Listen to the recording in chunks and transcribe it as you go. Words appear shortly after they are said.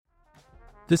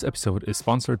This episode is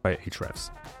sponsored by Ahrefs.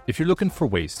 If you're looking for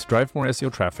ways to drive more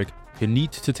SEO traffic, you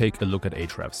need to take a look at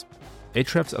Ahrefs.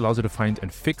 Ahrefs allows you to find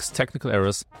and fix technical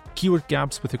errors, keyword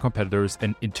gaps with your competitors,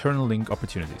 and internal link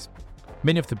opportunities.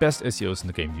 Many of the best SEOs in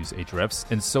the game use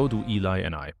Ahrefs, and so do Eli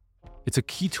and I. It's a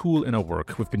key tool in our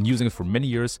work. We've been using it for many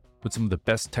years with some of the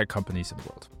best tech companies in the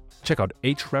world. Check out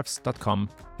ahrefs.com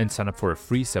and sign up for a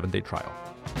free 7-day trial.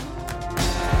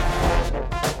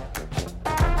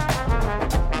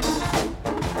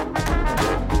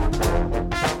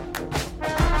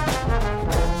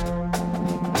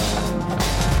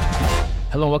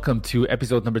 Hello and welcome to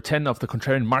episode number 10 of the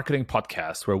Contrarian Marketing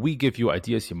Podcast, where we give you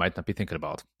ideas you might not be thinking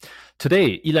about.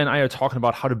 Today, Eli and I are talking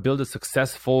about how to build a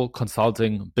successful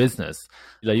consulting business.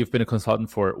 Eli, you've been a consultant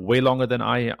for way longer than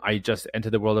I. I just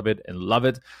entered the world of it and love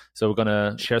it. So we're going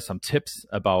to share some tips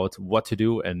about what to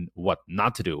do and what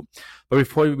not to do. But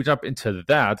before we jump into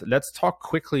that, let's talk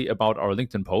quickly about our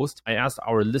LinkedIn post. I asked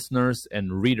our listeners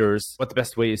and readers what the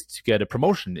best way is to get a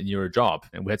promotion in your job.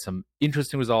 And we had some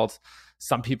interesting results.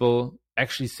 Some people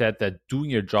actually said that doing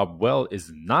your job well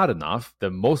is not enough. The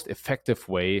most effective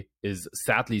way is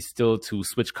sadly still to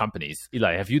switch companies.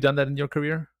 Eli, have you done that in your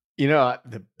career? You know,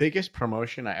 the biggest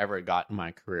promotion I ever got in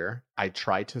my career, I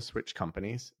tried to switch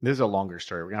companies. This is a longer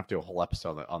story. We're going to have to do a whole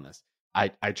episode on this. I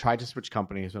tried to switch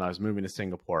companies when I was moving to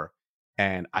Singapore,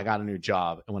 and I got a new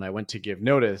job. And when I went to give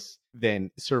notice,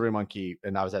 then SurveyMonkey,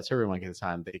 and I was at SurveyMonkey at the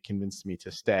time, they convinced me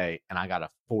to stay, and I got a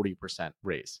 40%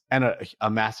 raise and a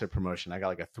massive promotion. I got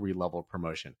like a 3-level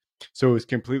promotion. So it was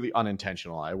completely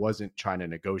unintentional. I wasn't trying to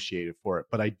negotiate for it,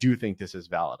 but I do think this is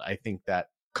valid. I think that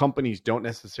companies don't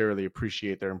necessarily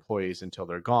appreciate their employees until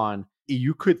they're gone.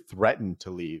 You could threaten to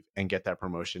leave and get that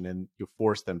promotion, and you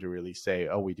force them to really say,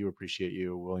 oh, we do appreciate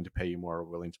you, we're willing to pay you more,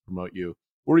 we're willing to promote you.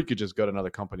 Or you could just go to another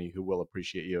company who will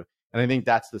appreciate you. And I think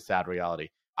that's the sad reality.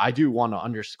 I do want to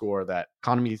underscore that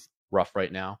economy's rough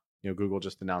right now. You know, Google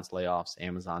just announced layoffs.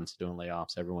 Amazon's doing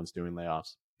layoffs. Everyone's doing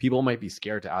layoffs. People might be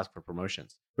scared to ask for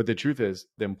promotions. But the truth is,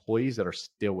 the employees that are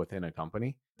still within a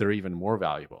company, they're even more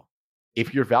valuable.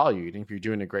 If you're valued and if you're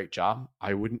doing a great job,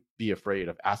 I wouldn't be afraid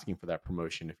of asking for that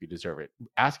promotion if you deserve it.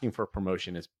 Asking for a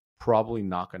promotion is probably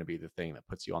not going to be the thing that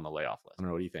puts you on the layoff list. I don't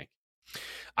know, what do you think?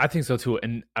 I think so too.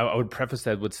 And I would preface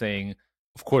that with saying,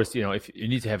 of course, you know, if you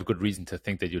need to have a good reason to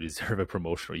think that you deserve a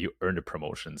promotion or you earned a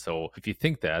promotion. So if you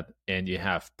think that and you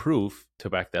have proof to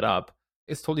back that up,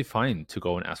 it's totally fine to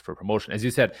go and ask for a promotion. As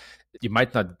you said, you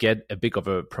might not get a big of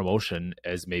a promotion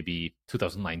as maybe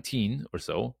 2019 or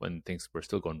so, when things were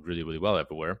still going really, really well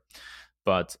everywhere.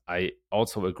 But I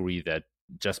also agree that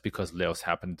just because layoffs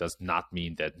happen does not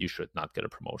mean that you should not get a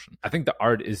promotion. I think the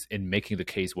art is in making the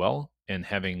case well and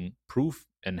having proof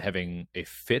and having a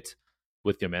fit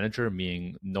with your manager,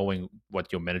 meaning knowing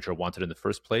what your manager wanted in the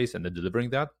first place and then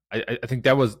delivering that. I think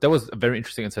that was a very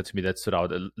interesting insight to me that stood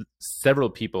out. Several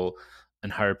people in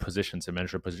higher positions and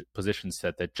manager positions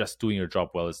said that just doing your job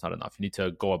well is not enough. You need to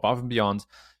go above and beyond.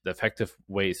 The effective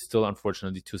way is still,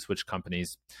 unfortunately, to switch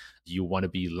companies. You want to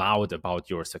be loud about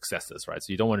your successes, right?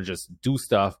 So you don't want to just do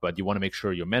stuff, but you want to make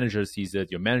sure your manager sees it,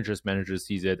 your manager's manager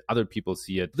sees it, other people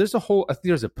see it. I think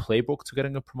there's a playbook to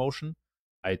getting a promotion.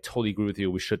 I totally agree with you.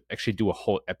 We should actually do a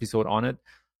whole episode on it.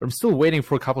 But I'm still waiting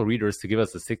for a couple of readers to give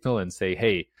us a signal and say,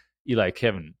 hey, Eli,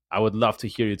 Kevin, I would love to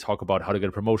hear you talk about how to get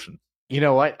a promotion. You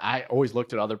know what? I always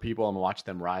looked at other people and watched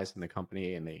them rise in the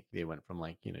company, and they went from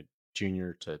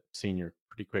junior to senior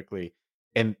pretty quickly,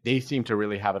 and they seem to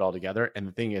really have it all together. And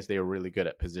the thing is, they were really good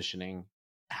at positioning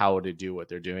how to do what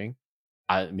they're doing.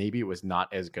 Maybe it was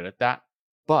not as good at that,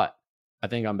 but I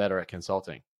think I'm better at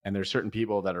consulting. And there's certain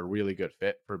people that are really good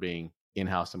fit for being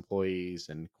in-house employees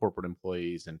and corporate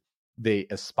employees, and they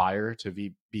aspire to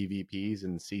be VPs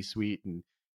and C-suite and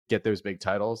get those big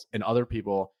titles. And other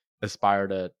people aspire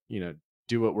to,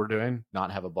 do what we're doing, not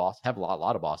have a boss, have a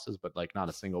lot of bosses, but like not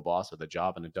a single boss with a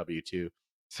job and a W-2.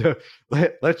 So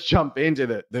let's jump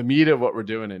into the meat of what we're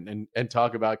doing and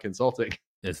talk about consulting.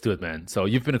 Let's do it, man. So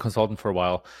you've been a consultant for a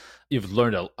while. You've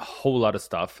learned a whole lot of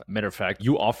stuff. Matter of fact,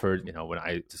 you offered, when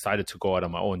I decided to go out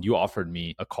on my own, you offered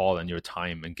me a call and your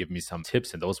time and give me some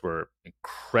tips. And those were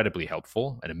incredibly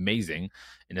helpful and amazing.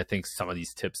 And I think some of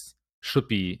these tips should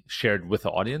be shared with the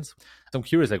audience. So I'm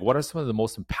curious, what are some of the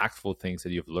most impactful things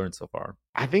that you've learned so far?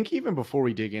 I think even before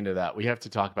we dig into that, we have to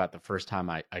talk about the first time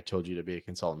I told you to be a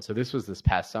consultant. So this was this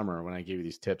past summer when I gave you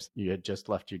these tips. You had just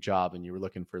left your job and you were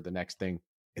looking for the next thing.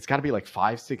 It's got to be like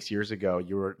 5-6 years ago.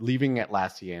 You were leaving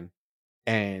Atlassian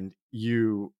and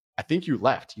I think you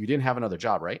left. You didn't have another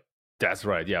job, right? That's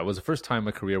right. Yeah, it was the first time in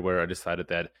my career where I decided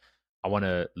that I want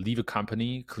to leave a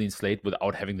company, clean slate,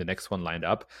 without having the next one lined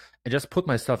up, and just put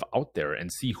myself out there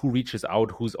and see who reaches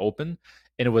out, who's open.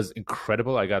 And it was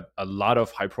incredible. I got a lot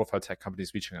of high profile tech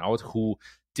companies reaching out who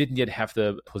didn't yet have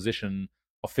the position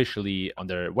officially on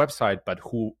their website, but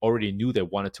who already knew they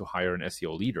wanted to hire an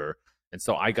SEO leader. And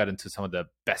so I got into some of the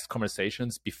best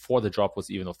conversations before the job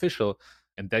was even official.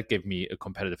 And that gave me a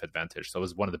competitive advantage. So it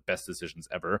was one of the best decisions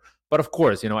ever. But of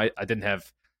course, I didn't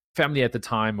have family at the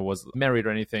time, I was married or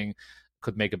anything,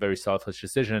 could make a very selfish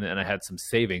decision. And I had some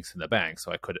savings in the bank,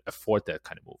 so I could afford that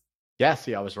kind of move. Yeah,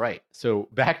 see, I was right. So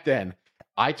back then,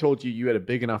 I told you had a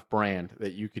big enough brand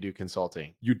that you could do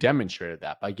consulting. You demonstrated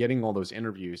that by getting all those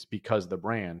interviews because that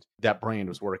brand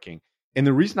was working. And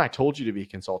the reason I told you to be a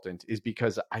consultant is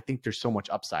because I think there's so much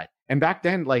upside. And back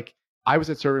then, like, I was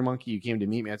at SurveyMonkey. You came to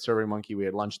meet me at SurveyMonkey. We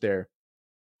had lunch there.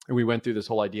 And we went through this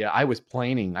whole idea. I was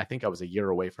planning, I think I was a year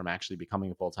away from actually becoming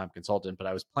a full-time consultant, but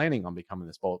I was planning on becoming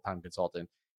this full-time consultant.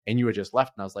 And you had just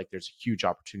left. And I was like, there's a huge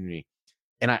opportunity.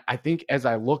 And I think as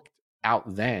I looked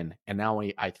out then, and now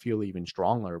I feel even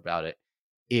stronger about it,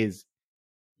 is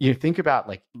think about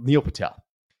like Neil Patel.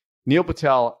 Neil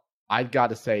Patel, I've got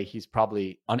to say, he's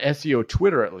probably on SEO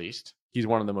Twitter, at least, he's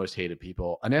one of the most hated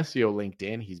people. On SEO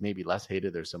LinkedIn, he's maybe less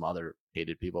hated. There's some other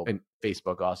hated people. And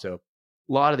Facebook also.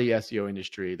 A lot of the SEO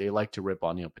industry, they like to rip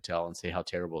on Neil Patel and say how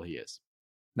terrible he is.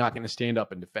 Not going to stand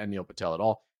up and defend Neil Patel at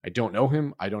all. I don't know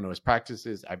him. I don't know his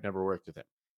practices. I've never worked with him.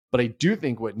 But I do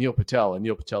think what Neil Patel and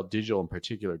Neil Patel Digital in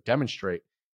particular demonstrate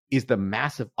is the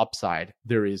massive upside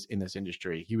there is in this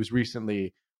industry. He was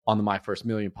recently on the My First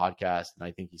Million podcast, and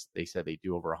I think they said they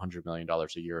do over $100 million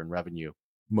a year in revenue,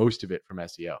 most of it from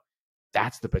SEO.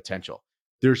 That's the potential.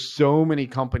 There's so many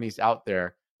companies out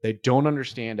there that don't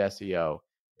understand SEO.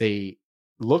 They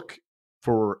look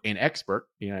for an expert.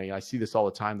 I see this all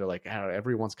the time. They're like,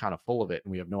 everyone's kind of full of it,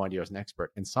 and we have no idea who's an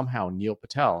expert. And somehow Neil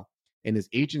Patel and his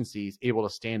agency is able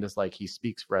to stand as like he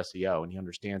speaks for SEO and he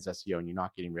understands SEO, and you're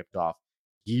not getting ripped off.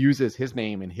 He uses his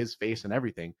name and his face and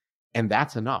everything. And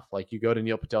that's enough. Like, you go to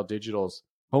Neil Patel Digital's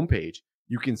homepage,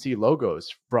 you can see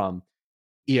logos from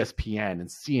ESPN and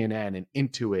CNN and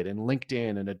Intuit and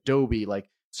LinkedIn and Adobe, like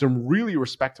some really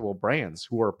respectable brands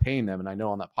who are paying them. And I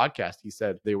know on that podcast, he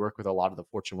said they work with a lot of the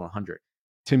Fortune 100.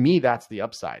 To me, that's the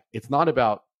upside. It's not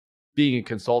about being a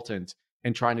consultant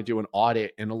and trying to do an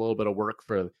audit and a little bit of work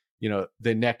for,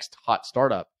 the next hot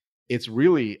startup. It's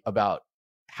really about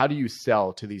how do you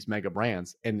sell to these mega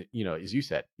brands? And, as you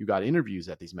said, you got interviews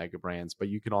at these mega brands, but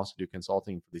you can also do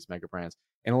consulting for these mega brands.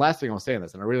 And the last thing I'll say on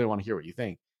this, and I really want to hear what you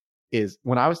think, is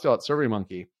when I was still at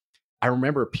SurveyMonkey, I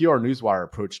remember PR Newswire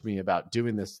approached me about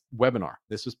doing this webinar.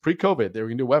 This was pre-COVID. They were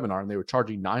going to do a webinar, and they were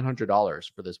charging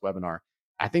 $900 for this webinar.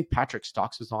 I think Patrick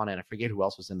Stocks was on it. I forget who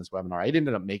else was in this webinar. I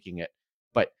ended up making it,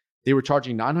 but they were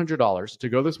charging $900 to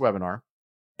go to this webinar,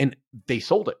 and they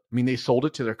sold it. I mean, they sold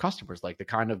it to their customers, like the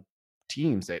kind of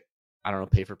teams that,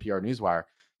 pay for PR Newswire.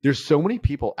 There's so many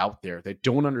people out there that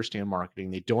don't understand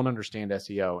marketing. They don't understand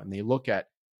SEO, and they look at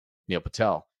Neil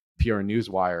Patel, PR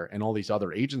Newswire, and all these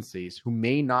other agencies who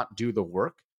may not do the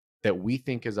work that we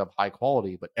think is of high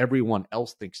quality, but everyone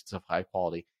else thinks it's of high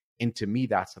quality. And to me,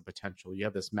 that's the potential. You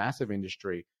have this massive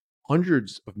industry,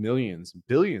 hundreds of millions,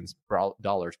 billions of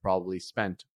dollars probably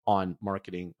spent on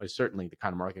marketing, or certainly the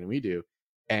kind of marketing we do,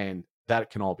 and that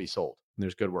can all be sold. And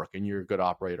there's good work, and you're a good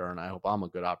operator, and I hope I'm a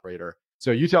good operator.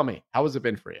 So you tell me, how has it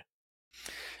been for you?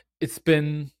 It's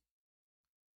been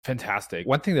fantastic.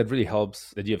 One thing that really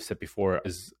helps that you have said before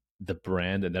is the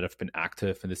brand, and that I've been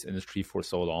active in this industry for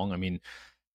so long. I mean,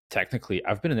 technically,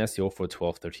 I've been in SEO for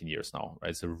 12, 13 years now, right?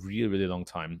 It's a really, really long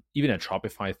time. Even at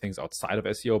Shopify, things outside of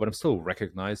SEO, but I'm still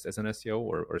recognized as an SEO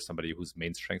or somebody whose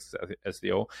main strength is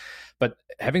SEO. But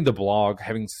having the blog,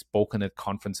 having spoken at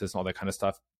conferences and all that kind of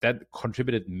stuff, that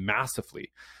contributed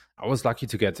massively. I was lucky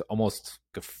to get almost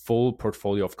a full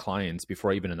portfolio of clients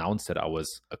before I even announced that I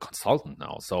was a consultant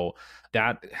now. So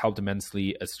that helped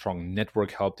immensely. A strong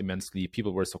network helped immensely.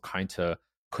 People were so kind to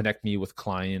connect me with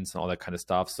clients and all that kind of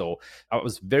stuff. So I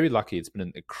was very lucky. It's been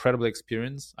an incredible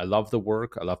experience. I love the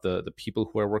work. I love the people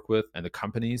who I work with and the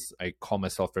companies. I call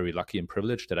myself very lucky and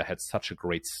privileged that I had such a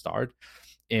great start.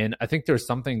 And I think there's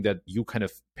something that you kind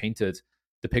of painted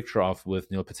the picture of with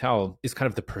Neil Patel is kind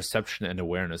of the perception and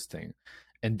awareness thing.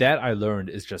 And that I learned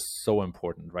is just so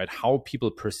important, right? How people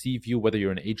perceive you, whether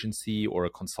you're an agency or a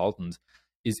consultant,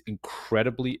 is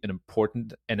incredibly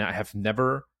important. And I have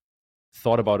never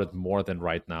thought about it more than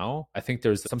right now. I think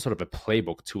there's some sort of a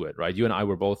playbook to it, right? You and I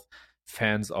were both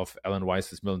fans of Alan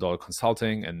Weiss's $1 Million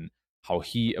Consulting and how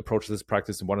he approaches this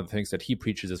practice. And one of the things that he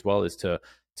preaches as well is to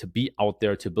be out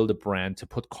there, to build a brand, to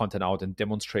put content out and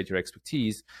demonstrate your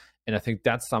expertise. And I think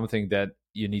that's something that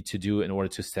you need to do in order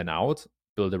to stand out,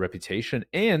 build a reputation,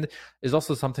 and is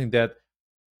also something that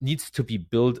needs to be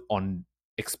built on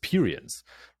experience,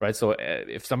 right? So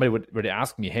if somebody would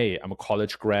ask me, hey, I'm a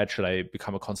college grad, should I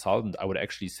become a consultant? I would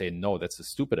actually say, no, that's a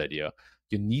stupid idea.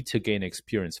 You need to gain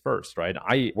experience first, right?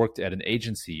 I worked at an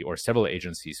agency or several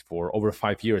agencies for over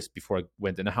 5 years before I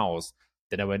went in-house.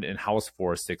 Then I went in-house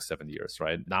for 6-7 years,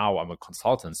 right? Now I'm a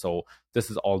consultant. So this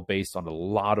is all based on a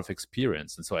lot of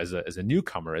experience. And so as a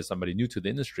newcomer, as somebody new to the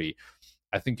industry,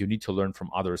 I think you need to learn from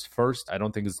others first. I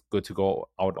don't think it's good to go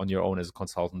out on your own as a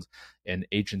consultant. An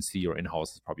agency or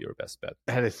in-house is probably your best bet.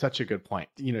 That is such a good point.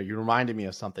 You reminded me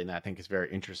of something that I think is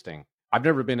very interesting. I've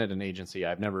never been at an agency.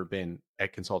 I've never been a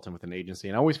consultant with an agency.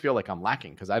 And I always feel like I'm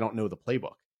lacking because I don't know the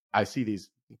playbook. I see these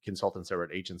consultants that are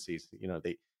at agencies,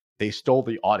 they stole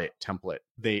the audit template.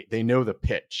 They know the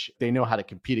pitch. They know how to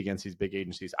compete against these big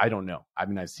agencies. I don't know. I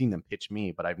mean, I've seen them pitch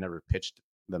me, but I've never pitched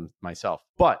them myself.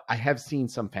 But I have seen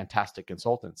some fantastic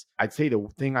consultants. I'd say the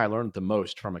thing I learned the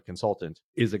most from a consultant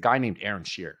is a guy named Aaron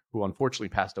Shear, who unfortunately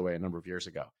passed away a number of years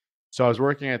ago. So I was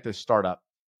working at this startup,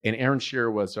 and Aaron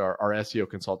Shear was our SEO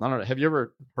consultant. I don't know. Have you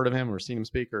ever heard of him or seen him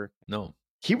speak? Or no?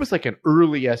 He was like an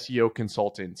early SEO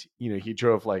consultant. He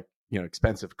drove like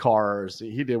expensive cars.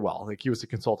 He did well. Like he was a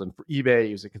consultant for eBay.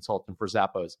 He was a consultant for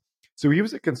Zappos. So he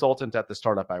was a consultant at the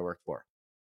startup I worked for.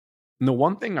 And the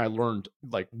one thing I learned,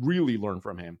 like really learned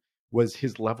from him, was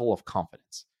his level of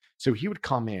confidence. So he would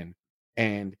come in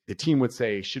and the team would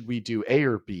say, should we do A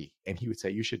or B? And he would say,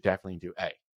 you should definitely do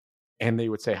A. And they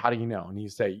would say, how do you know? And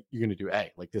he'd say, you're going to do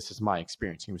A. Like, this is my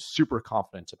experience. He was super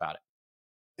confident about it.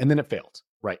 And then it failed,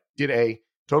 right? Did A,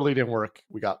 totally didn't work.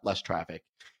 We got less traffic.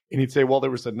 And he'd say, well, there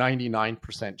was a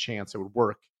 99% chance it would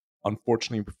work.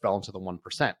 Unfortunately, we fell into the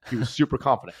 1%. He was super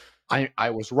confident. I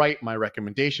was right. My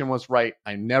recommendation was right.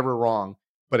 I'm never wrong.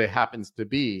 But it happens to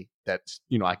be that,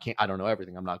 I don't know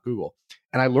everything. I'm not Google.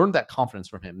 And I learned that confidence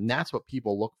from him. And that's what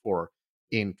people look for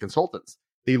in consultants.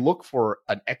 They look for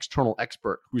an external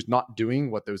expert who's not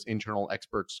doing what those internal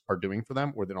experts are doing for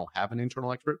them, or they don't have an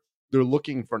internal expert. They're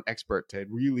looking for an expert to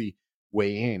really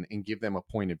weigh in and give them a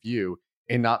point of view,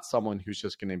 and not someone who's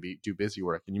just going to do busy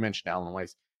work. And you mentioned Alan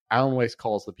Weiss. Alan Weiss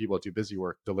calls the people that do busy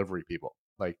work delivery people,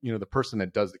 like, the person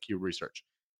that does the keyword research.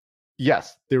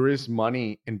 Yes, there is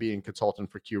money in being a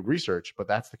consultant for keyword research, but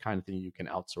that's the kind of thing you can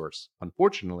outsource,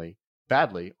 unfortunately,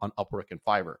 badly, on Upwork and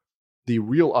Fiverr. The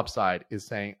real upside is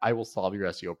saying, I will solve your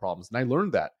SEO problems. And I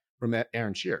learned that from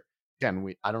Aaron Shear.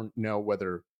 Again, I don't know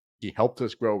whether he helped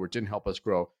us grow or didn't help us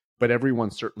grow, but everyone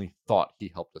certainly thought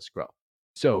he helped us grow.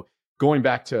 So going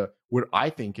back to what I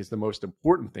think is the most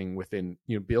important thing within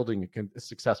building a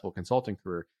successful consulting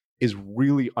career is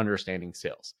really understanding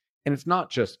sales. And it's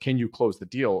not just, can you close the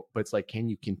deal, but it's like, can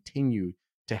you continue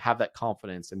to have that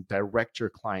confidence and direct your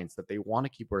clients that they want to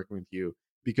keep working with you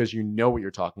because you know what you're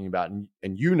talking about, and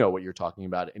you know what you're talking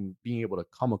about, and being able to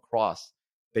come across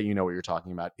that you know what you're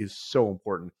talking about is so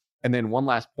important. And then one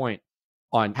last point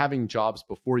on having jobs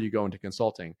before you go into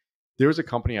consulting. There was a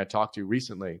company I talked to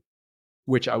recently,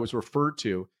 which I was referred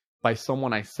to by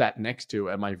someone I sat next to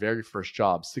at my very first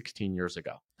job 16 years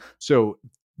ago. So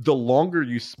the longer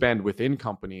you spend within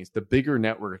companies, the bigger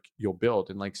network you'll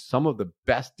build. And like, some of the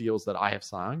best deals that I have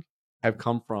signed have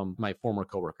come from my former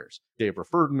coworkers. They've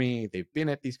referred me. They've been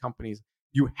at these companies.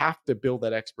 You have to build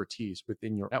that expertise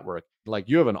within your network. Like,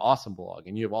 you have an awesome blog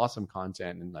and you have awesome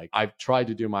content. And like, I've tried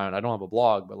to do my own. I don't have a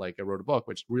blog, but like, I wrote a book,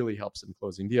 which really helps in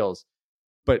closing deals.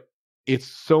 But it's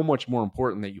so much more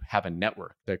important that you have a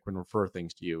network that can refer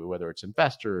things to you, whether it's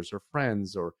investors or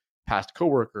friends or past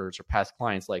coworkers or past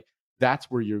clients. Like, that's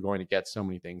where you're going to get so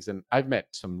many things. And I've met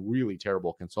some really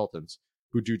terrible consultants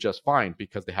who do just fine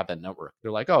because they have that network.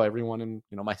 They're like, oh, everyone in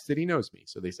my city knows me,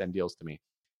 so they send deals to me.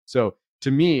 So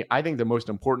to me, I think the most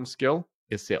important skill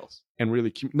is sales, and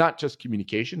really not just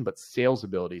communication, but sales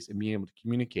abilities and being able to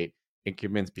communicate and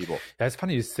convince people. Yeah, it's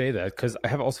funny you say that, because I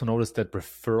have also noticed that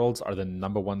referrals are the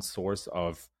number one source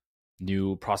of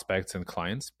new prospects and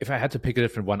clients. If I had to pick a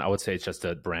different one, I would say it's just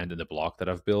the brand and the blog that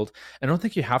I've built. I don't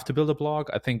think you have to build a blog.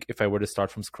 I think if I were to start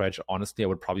from scratch, honestly, I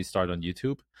would probably start on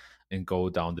YouTube and go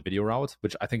down the video route,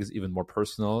 which I think is even more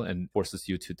personal and forces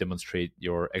you to demonstrate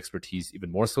your expertise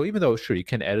even more. So even though, sure, you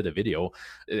can edit a video,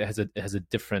 it has a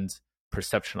different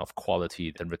perception of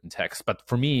quality than written text. But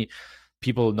for me,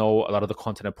 people know a lot of the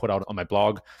content I put out on my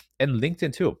blog and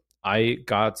LinkedIn too. I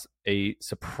got a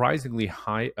surprisingly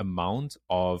high amount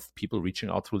of people reaching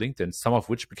out through LinkedIn, some of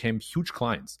which became huge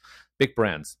clients, big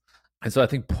brands. And so I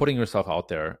think putting yourself out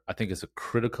there, I think, is a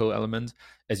critical element.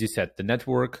 As you said, the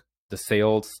network, the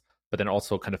sales, but then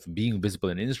also kind of being visible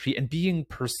in the industry and being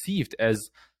perceived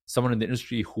as someone in the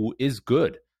industry who is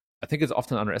good. I think it's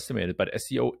often underestimated, but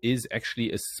SEO is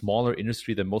actually a smaller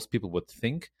industry than most people would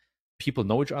think. People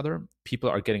know each other. People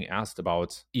are getting asked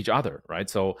about each other, right?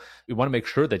 So we want to make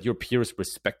sure that your peers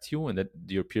respect you and that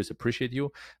your peers appreciate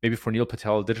you. Maybe for Neil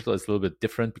Patel, digital is a little bit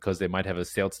different because they might have a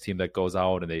sales team that goes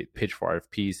out and they pitch for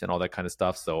RFPs and all that kind of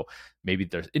stuff. So maybe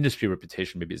their industry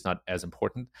reputation maybe is not as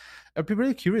important. I'd be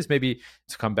really curious maybe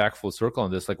to come back full circle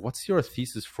on this. Like, what's your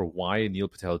thesis for why Neil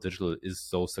Patel Digital is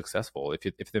so successful?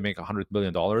 If they make $100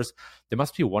 million, they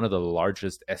must be one of the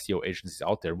largest SEO agencies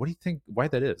out there. What do you think why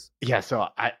that is? Yeah, so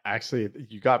I actually,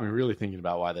 you got me really thinking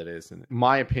about why that is. And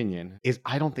my opinion is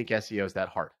I don't think SEO is that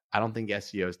hard. I don't think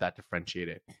SEO is that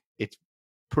differentiated. It's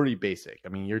pretty basic. I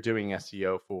mean, you're doing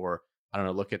SEO for, I don't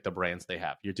know, look at the brands they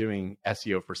have. You're doing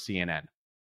SEO for CNN.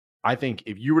 I think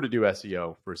if you were to do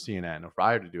SEO for CNN, or if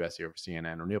I were to do SEO for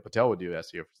CNN, or Neil Patel would do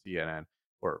SEO for CNN,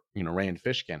 or Rand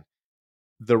Fishkin,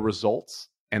 the results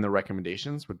and the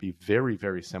recommendations would be very,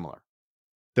 very similar.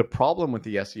 The problem with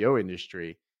the SEO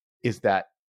industry is that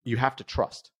you have to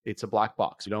trust. It's a black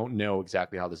box. You don't know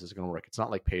exactly how this is going to work. It's not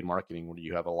like paid marketing where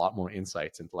you have a lot more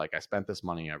insights into like, I spent this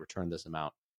money, I returned this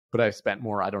amount, but I've spent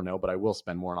more. I don't know, but I will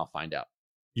spend more and I'll find out.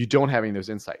 You don't have any of those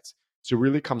insights. So it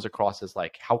really comes across as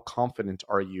like, how confident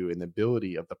are you in the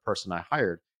ability of the person I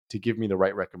hired to give me the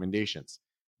right recommendations?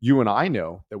 You and I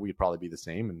know that we'd probably be the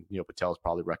same, and Neil Patel is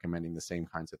probably recommending the same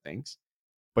kinds of things.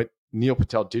 But Neil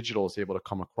Patel Digital is able to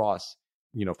come across,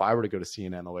 if I were to go to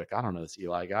CNN, I'm like, I don't know this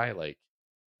Eli guy. Like,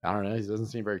 I don't know. He doesn't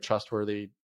seem very trustworthy.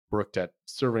 Worked at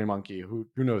SurveyMonkey. Who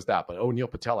knows that? But Neil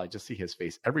Patel, I just see his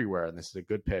face everywhere. And this is a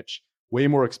good pitch. Way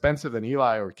more expensive than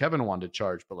Eli or Kevin wanted to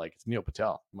charge. But like, it's Neil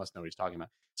Patel. He must know what he's talking about.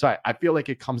 So I feel like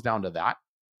it comes down to that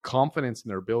confidence in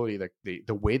their ability, that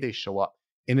the way they show up.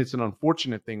 And it's an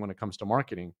unfortunate thing when it comes to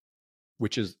marketing,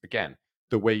 which is, again,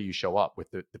 the way you show up with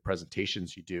the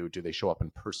presentations you do. Do they show up in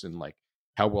person? Like,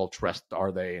 how well dressed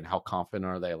are they and how confident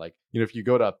are they? Like, if you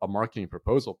go to a marketing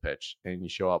proposal pitch and you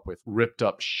show up with ripped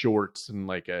up shorts and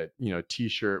like a,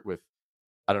 t-shirt with,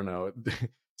 I don't know,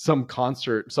 some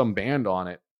concert, some band on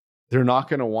it, they're not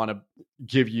going to want to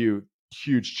give you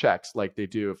huge checks like they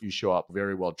do if you show up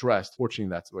very well dressed. Fortunately,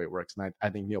 that's the way it works. And I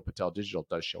think Neil Patel Digital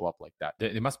does show up like that.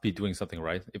 They must be doing something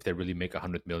right if they really make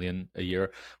 100 million a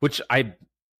year, which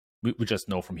we just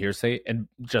know from hearsay. And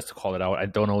just to call it out, I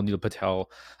don't know Neil Patel.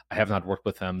 I have not worked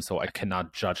with them, so I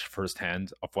cannot judge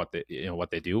firsthand of what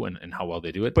they do and how well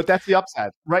they do it. But that's the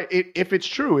upside, right? If it's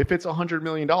true, if it's $100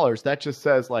 million, that just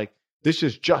says like, this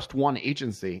is just one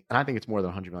agency. And I think it's more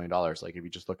than $100 million. Like if you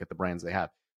just look at the brands they have,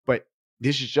 but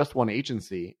this is just one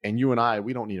agency. And you and I,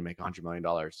 we don't need to make $100 million.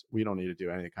 We don't need to do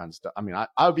any kind of stuff. I mean, I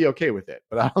would be okay with it,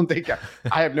 but I don't think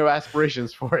I have no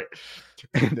aspirations for it.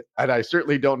 And I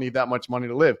certainly don't need that much money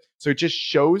to live. So it just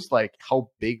shows like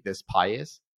how big this pie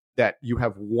is, that you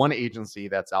have one agency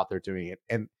that's out there doing it.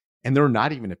 And they're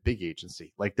not even a big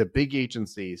agency. Like the big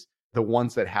agencies, the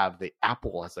ones that have the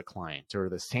Apple as a client or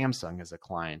the Samsung as a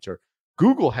client, or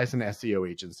Google has an SEO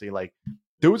agency, like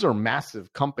those are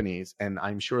massive companies. And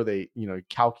I'm sure they,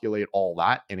 calculate all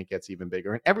that and it gets even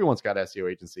bigger. And everyone's got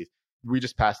SEO agencies. We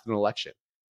just passed an election.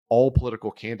 All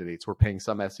political candidates were paying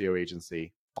some SEO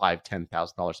agency $5,000,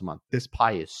 $10,000 a month. This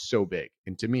pie is so big.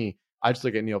 And to me, I just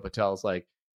look at Neil Patel as like,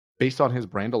 based on his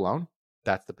brand alone,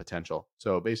 that's the potential.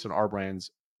 So based on our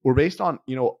brands, or based on,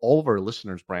 all of our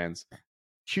listeners' brands,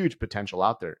 huge potential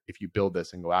out there if you build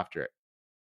this and go after it.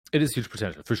 It is huge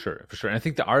potential for sure. And I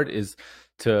think the art is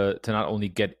to not only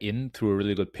get in through a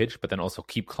really good pitch, but then also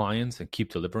keep clients and keep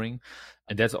delivering.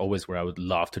 And that's always where I would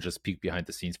love to just peek behind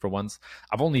the scenes for once.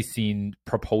 I've only seen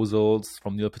proposals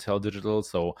from Neil Patel Digital.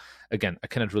 So again, I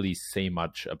cannot really say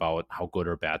much about how good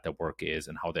or bad their work is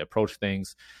and how they approach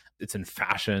things. It's in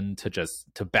fashion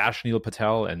to bash Neil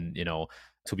Patel. And,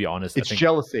 to be honest, it's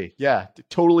jealousy. Yeah,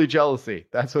 totally jealousy.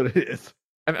 That's what it is.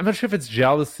 I'm not sure if it's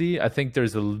jealousy. I think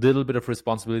there's a little bit of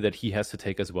responsibility that he has to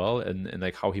take as well, and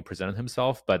like how he presented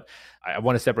himself. But I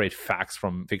want to separate facts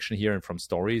from fiction here and from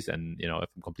stories. And if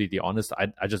I'm completely honest,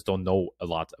 I just don't know a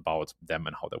lot about them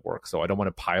and how they work. So I don't want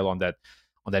to pile on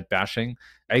that bashing.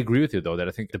 I agree with you though that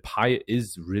I think the pie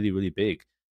is really, really big,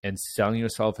 and selling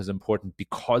yourself is important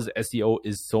because SEO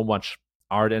is so much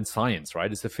art and science,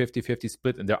 right? It's a 50-50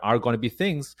 split, and there are going to be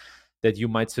things that you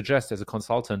might suggest as a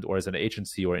consultant or as an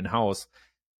agency or in-house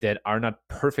that are not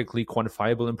perfectly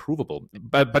quantifiable and provable.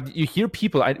 But you hear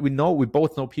people, we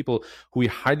both know people who we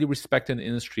highly respect in the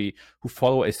industry who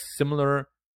follow a similar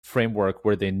framework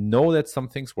where they know that some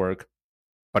things work,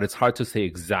 but it's hard to say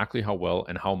exactly how well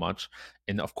and how much.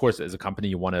 And of course, as a company,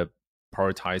 you want to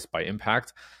prioritize by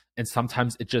impact. And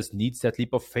sometimes it just needs that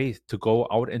leap of faith to go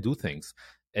out and do things.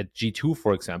 at G2,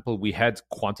 for example, we had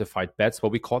quantified bets,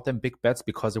 but we called them big bets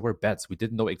because they were bets. We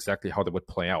didn't know exactly how they would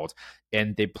play out.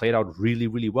 And they played out really,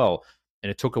 really well. And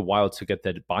it took a while to get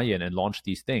that buy-in and launch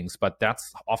these things. But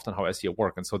that's often how SEO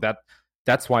works. And so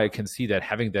that's why I can see that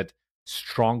having that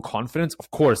strong confidence,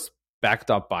 of course,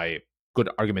 backed up by good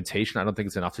argumentation. I don't think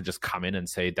it's enough to just come in and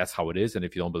say that's how it is. And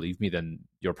if you don't believe me, then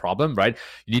your problem, right?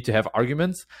 You need to have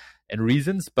arguments and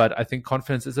reasons. But I think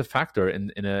confidence is a factor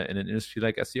in an industry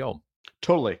like SEO.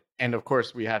 Totally. And of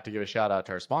course, we have to give a shout out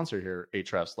to our sponsor here,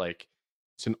 Ahrefs. Like,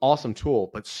 it's an awesome tool,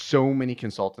 but so many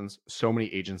consultants, so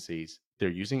many agencies, they're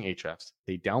using Ahrefs.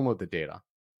 They download the data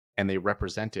and they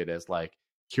represent it as like,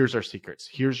 here's our secrets,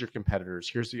 here's your competitors,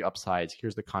 here's the upsides,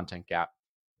 here's the content gap.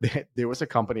 There was a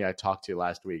company I talked to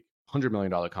last week, $100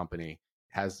 million company,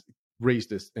 has raised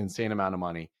this insane amount of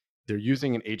money. They're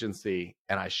using an agency,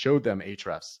 and I showed them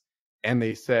Ahrefs, and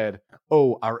they said,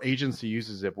 oh, our agency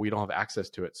uses it, but we don't have access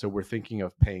to it, so we're thinking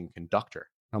of paying Conductor.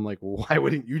 I'm like, well, why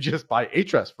wouldn't you just buy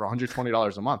Ahrefs for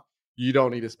 $120 a month? You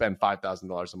don't need to spend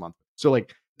 $5,000 a month. So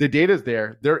like, the data is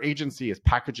there. Their agency is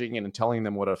packaging it and telling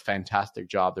them what a fantastic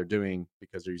job they're doing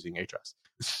because they're using Ahrefs.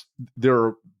 There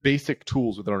are basic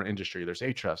tools within our industry. There's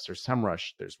Ahrefs, there's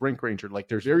SEMrush, there's Rank Ranger. Like,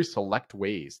 there's very select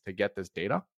ways to get this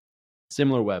data.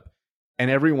 SimilarWeb,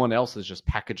 and everyone else is just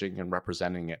packaging and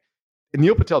representing it. And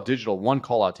Neil Patel Digital, one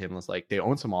call out to him was like, they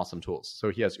own some awesome tools.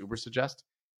 So he has Ubersuggest,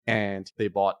 and they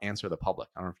bought Answer the Public.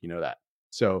 I don't know if you know that.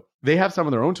 So they have some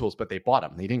of their own tools, but they bought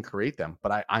them. They didn't create them.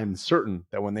 But I'm certain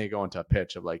that when they go into a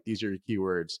pitch of like, these are your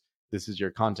keywords, this is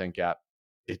your content gap,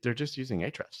 they're just using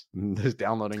Ahrefs, just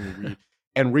downloading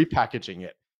and repackaging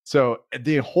it. So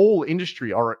the whole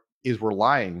industry is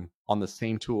relying on the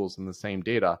same tools and the same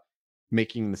data,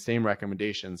 making the same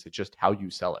recommendations. It's just how you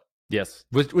sell it. Yes,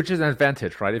 which is an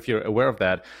advantage, right? If you're aware of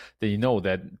that, then you know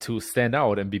that to stand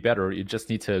out and be better, you just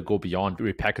need to go beyond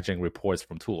repackaging reports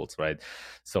from tools, right?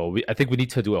 So I think we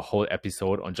need to do a whole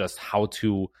episode on just how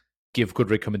to give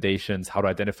good recommendations, how to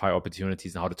identify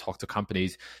opportunities, and how to talk to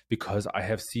companies, because I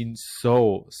have seen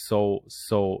so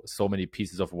many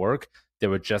pieces of work that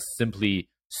were just simply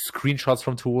screenshots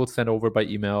from tools sent over by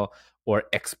email or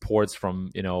exports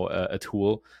from a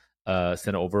tool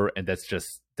sent over, and that's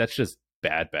just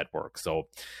bad work. So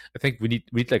I think we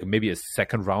need like maybe a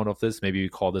second round of this. Maybe we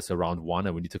call this a round one,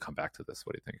 and we need to come back to this.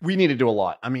 What do you think? We need to do a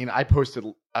lot. I mean, I posted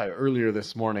earlier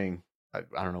this morning.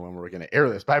 I don't know when we're going to air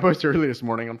this, but I posted earlier this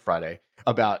morning on Friday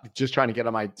about just trying to get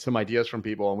some ideas from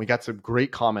people, and we got some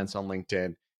great comments on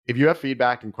LinkedIn. If you have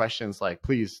feedback and questions, like,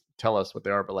 please tell us what they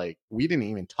are. But like, we didn't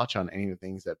even touch on any of the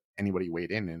things that anybody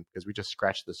weighed in because we just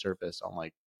scratched the surface on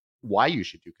like why you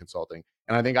should do consulting.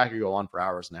 And I think I could go on for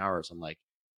hours and hours on like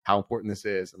how important this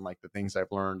is and like the things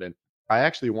I've learned. And I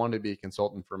actually wanted to be a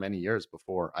consultant for many years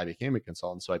before I became a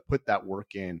consultant. So I put that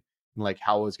work in and like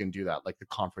how I was going to do that, like the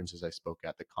conferences I spoke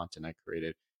at, the content I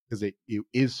created, because it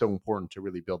is so important to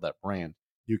really build that brand.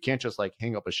 You can't just like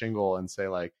hang up a shingle and say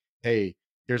like, hey,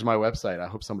 here's my website, I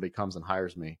hope somebody comes and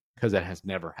hires me, because that has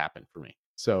never happened for me.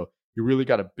 So you really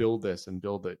got to build this and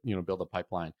build a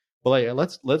pipeline. But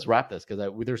like, let's wrap this,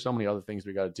 because there's so many other things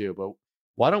we got to do. But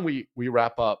why don't we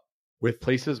wrap up with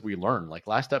places we learn? Like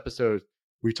last episode,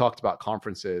 we talked about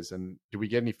conferences, and did we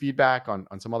get any feedback on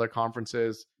some other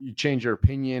conferences? You change your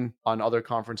opinion on other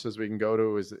conferences we can go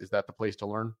to? Is that the place to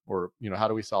learn? Or, how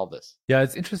do we solve this? Yeah,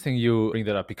 it's interesting you bring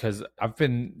that up, because I've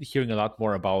been hearing a lot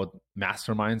more about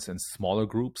masterminds and smaller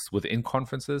groups within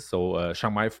conferences. So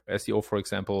Chiang Mai SEO, for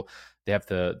example, they have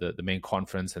the main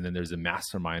conference, and then there's a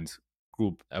mastermind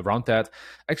group around that.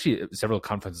 Actually, several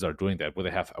conferences are doing that, where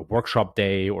they have a workshop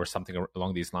day or something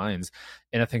along these lines.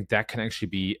 And I think that can actually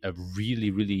be a really,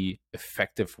 really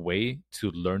effective way to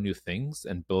learn new things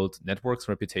and build networks and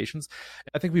reputations.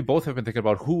 I think we both have been thinking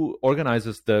about who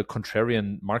organizes the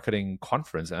Contrarian Marketing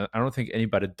Conference. And I don't think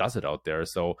anybody does it out there.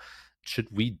 So should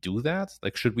we do that?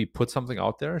 Like, should we put something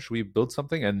out there? Should we build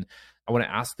something? And I want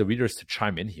to ask the readers to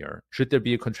chime in here. Should there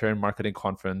be a Contrarian Marketing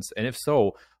Conference? And if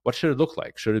so, what should it look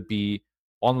like? Should it be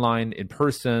online, in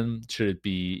person? Should it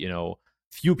be,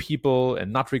 few people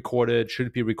and not recorded? Should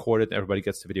it be recorded and everybody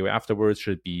gets the video afterwards?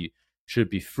 Should it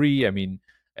be free? I mean,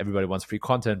 everybody wants free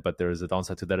content, but there is a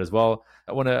downside to that as well.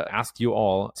 I want to ask you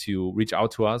all to reach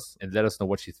out to us and let us know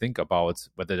what you think about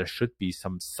whether there should be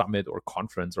some summit or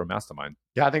conference or mastermind.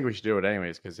 Yeah, I think we should do it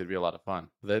anyways, because it'd be a lot of fun.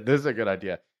 This is a good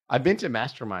idea. I've been to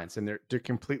masterminds, and they're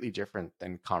completely different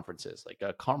than conferences. Like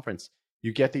a conference,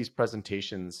 you get these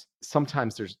presentations.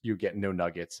 Sometimes you get no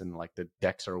nuggets, and like the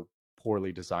decks are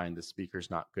poorly designed, the speaker's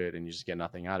not good, and you just get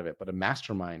nothing out of it. But a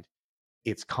mastermind,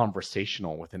 it's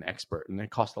conversational with an expert, and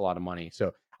it costs a lot of money.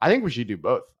 So I think we should do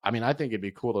both. I mean, I think it'd be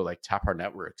cool to like tap our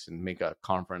networks and make a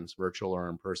conference virtual or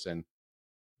in person,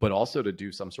 but also to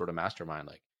do some sort of mastermind.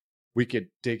 Like we could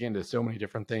dig into so many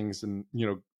different things and,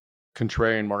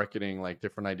 contrarian marketing, like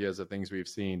different ideas of things we've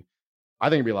seen. I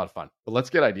think it'd be a lot of fun, but let's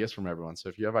get ideas from everyone. So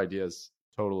if you have ideas,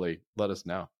 totally let us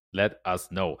know. Let us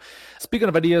know. Speaking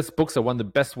of ideas, books are one of the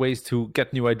best ways to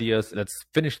get new ideas. Let's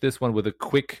finish this one with a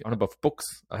quick roundup of books.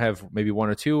 I have maybe one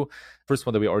or two. First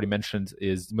one that we already mentioned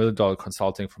is $1 Million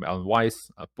Consulting from Alan Weiss,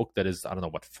 a book that is,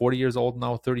 40 years old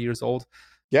now, 30 years old.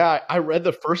 Yeah, I read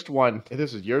the first one.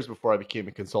 This was years before I became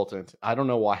a consultant. I don't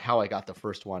know how I got the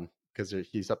first one, because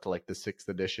he's up to like the 6th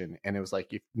edition. And it was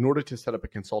like, in order to set up a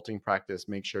consulting practice,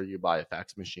 make sure you buy a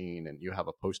fax machine and you have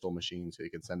a postal machine so you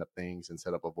can send up things and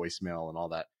set up a voicemail and all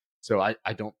that. So I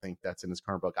don't think that's in his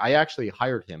current book. I actually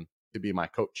hired him to be my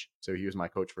coach. So he was my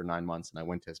coach for 9 months and I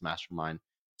went to his mastermind.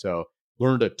 So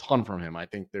learned a ton from him. I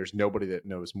think there's nobody that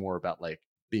knows more about like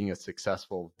being a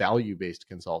successful value-based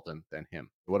consultant than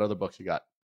him. What other books you got?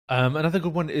 Another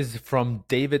good one is from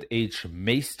David H.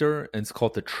 Maister, and it's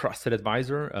called The Trusted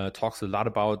Advisor. Talks a lot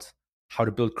about how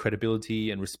to build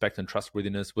credibility and respect and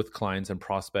trustworthiness with clients and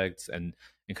prospects, and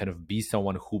kind of be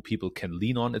someone who people can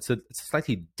lean on. It's a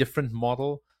slightly different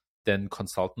model than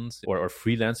consultants or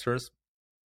freelancers.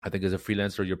 I think as a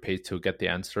freelancer, you're paid to get the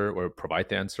answer or provide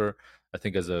the answer. I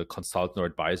think as a consultant or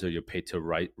advisor, you're paid to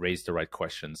raise the right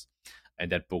questions.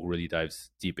 And that book really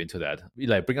dives deep into that.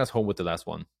 Eli, bring us home with the last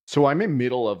one. So I'm in the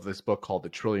middle of this book called The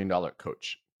 $1 Trillion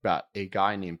Coach, about a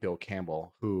guy named Bill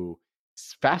Campbell, who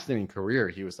fascinating career.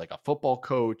 He was like a football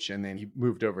coach, and then he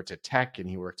moved over to tech, and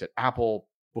he worked at Apple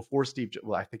before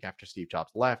I think after Steve Jobs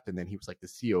left, and then he was like the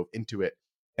CEO of Intuit.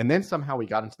 And then somehow we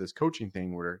got into this coaching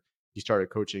thing where he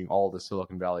started coaching all the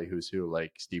Silicon Valley who's who,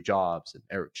 like Steve Jobs and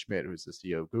Eric Schmidt, who's the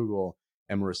CEO of Google,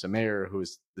 and Marissa Mayer, who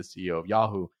is the CEO of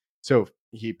Yahoo. So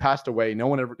he passed away.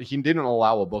 He didn't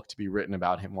allow a book to be written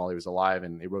about him while he was alive.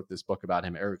 And they wrote this book about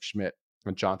him. Eric Schmidt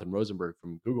and Jonathan Rosenberg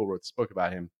from Google wrote this book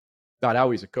about him. Not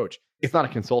how he's a coach. It's not a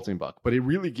consulting book, but it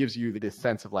really gives you this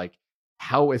sense of like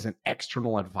how as an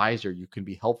external advisor, you can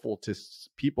be helpful to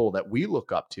people that we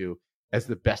look up to as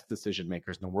the best decision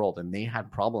makers in the world. And they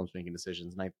had problems making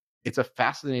decisions. And it's a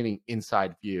fascinating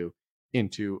inside view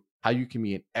into how you can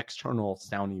be an external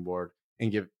sounding board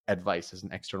and give advice as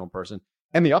an external person.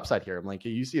 And the upside here, I'm like,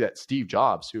 you see that Steve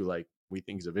Jobs, who like we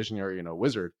think is a visionary and a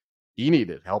wizard, he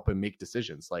needed help him make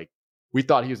decisions. Like we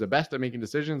thought he was the best at making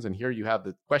decisions. And here you have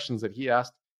the questions that he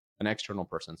asked an external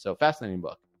person. So fascinating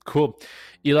book. Cool.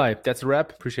 Eli, that's a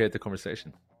wrap. Appreciate the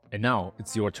conversation. And now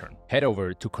it's your turn. Head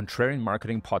over to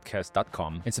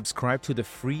contrarianmarketingpodcast.com and subscribe to the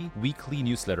free weekly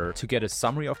newsletter to get a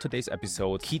summary of today's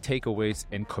episode, key takeaways,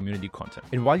 and community content.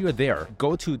 And while you're there,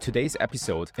 go to today's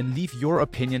episode and leave your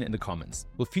opinion in the comments.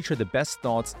 We'll feature the best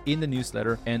thoughts in the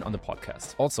newsletter and on the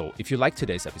podcast. Also, if you like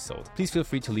today's episode, please feel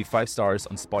free to leave 5 stars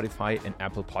on Spotify and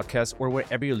Apple Podcasts or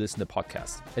wherever you listen to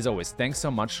podcasts. As always, thanks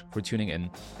so much for tuning in,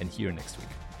 and see you next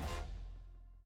week.